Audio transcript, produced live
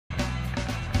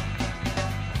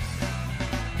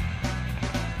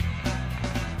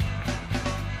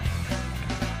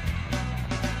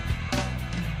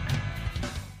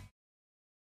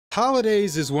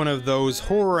Holidays is one of those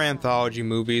horror anthology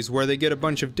movies where they get a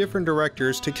bunch of different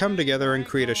directors to come together and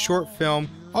create a short film,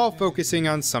 all focusing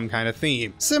on some kind of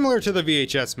theme. Similar to the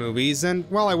VHS movies, and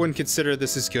while I wouldn't consider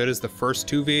this as good as the first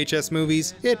two VHS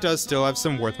movies, it does still have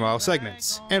some worthwhile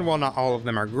segments. And while not all of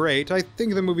them are great, I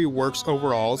think the movie works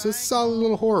overall as a solid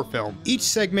little horror film. Each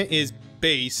segment is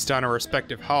based on a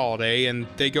respective holiday, and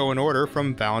they go in order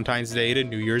from Valentine's Day to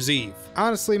New Year's Eve.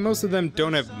 Honestly, most of them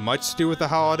don't have much to do with the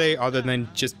holiday other than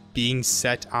just being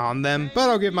set on them, but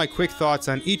I'll give my quick thoughts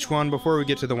on each one before we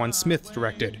get to the one Smith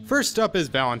directed. First up is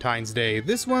Valentine's Day.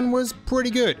 This one was pretty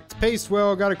good. It's paced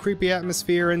well, got a creepy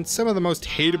atmosphere, and some of the most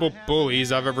hateable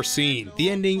bullies I've ever seen. The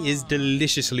ending is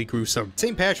deliciously gruesome.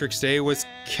 St. Patrick's Day was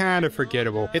kind of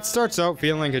forgettable. It starts out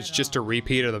feeling like it's just a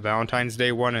repeat of the Valentine's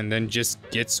Day one and then just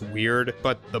gets weird,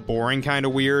 but the boring kind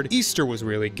of weird. Easter was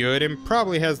really good and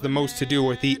probably has the most to do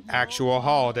with the actual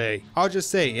holiday. I'll just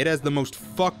say, it has the most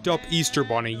fucked up Easter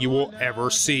bunny you will ever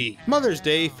see. Mother's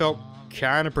Day felt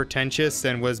kind of pretentious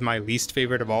and was my least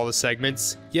favorite of all the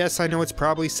segments. Yes, I know it's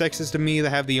probably sexist of me to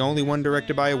have the only one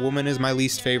directed by a woman as my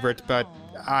least favorite, but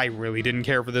I really didn't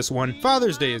care for this one.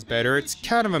 Father's Day is better. It's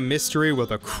kind of a mystery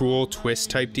with a cruel twist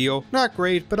type deal. Not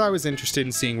great, but I was interested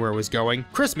in seeing where it was going.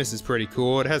 Christmas is pretty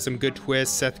cool. It has some good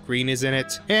twists. Seth Green is in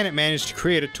it, and it managed to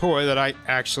create a toy that I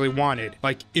actually wanted.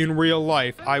 Like, in real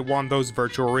life, I won those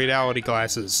virtual reality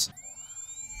glasses.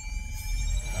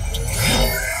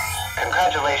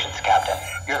 Congratulations, Captain.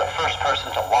 You're the first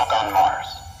person to walk on Mars.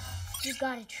 You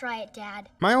gotta try it, Dad.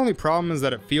 My only problem is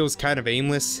that it feels kind of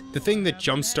aimless. The thing that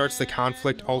jumpstarts the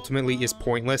conflict ultimately is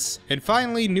pointless. And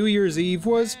finally, New Year's Eve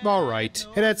was alright.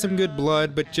 It had some good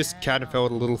blood, but just kind of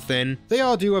felt a little thin. They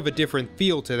all do have a different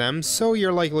feel to them, so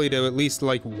you're likely to at least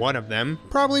like one of them,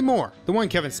 probably more. The one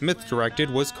Kevin Smith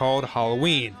directed was called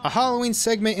Halloween, a Halloween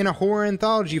segment in a horror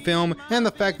anthology film, and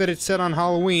the fact that it's set on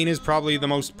Halloween is probably the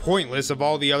most pointless of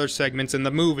all the other segments in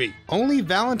the movie. Only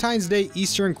Valentine's Day,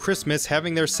 Easter, and Christmas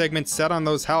having their segments set on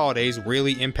those holidays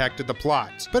really impacted the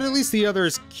plot, but at least the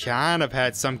others kind of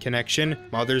had some connection.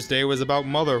 Mother's Day was about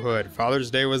motherhood, Father's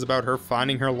Day was about her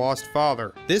finding her lost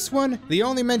father. This one, the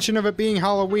only mention of it being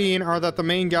Halloween are that the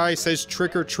main guy says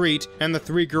trick or treat and the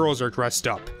three girls are dressed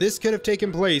up. This could have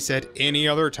taken place at any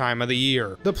other time of the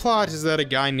year. The plot is that a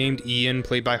guy named Ian,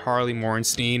 played by Harley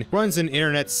Morenstein, runs an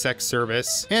internet sex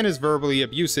service and is verbally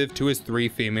abusive to his three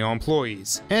female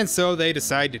employees, and so they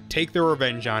decide to take their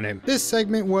revenge on him. This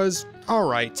segment was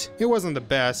alright. It wasn't the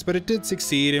best, but it did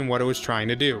succeed in what it was trying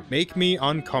to do. Make me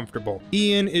uncomfortable.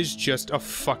 Ian is just a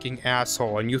fucking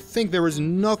asshole, and you think there is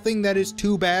nothing that is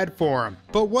too bad for him.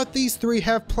 But what these three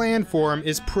have planned for him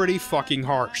is pretty fucking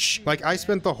harsh. Like, I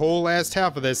spent the whole last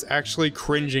half of this actually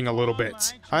cringing a little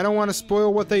bit. I don't want to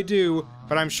spoil what they do,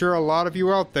 but I'm sure a lot of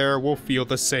you out there will feel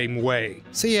the same way.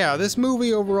 So yeah, this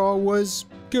movie overall was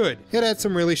good. It had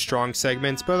some really strong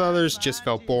segments, but others just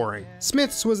felt boring.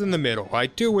 Smith's was in the middle. I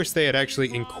do wish they had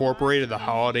actually incorporated the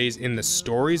holidays in the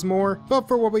stories more, but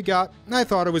for what we got, I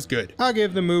thought it was good. I'll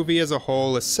give the movie as a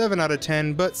whole a 7 out of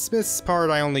 10, but Smith's part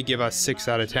I only give a 6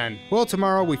 out of 10. Well,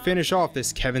 tomorrow we finish off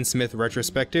this Kevin Smith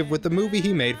retrospective with the movie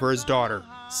he made for his daughter.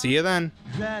 See you then.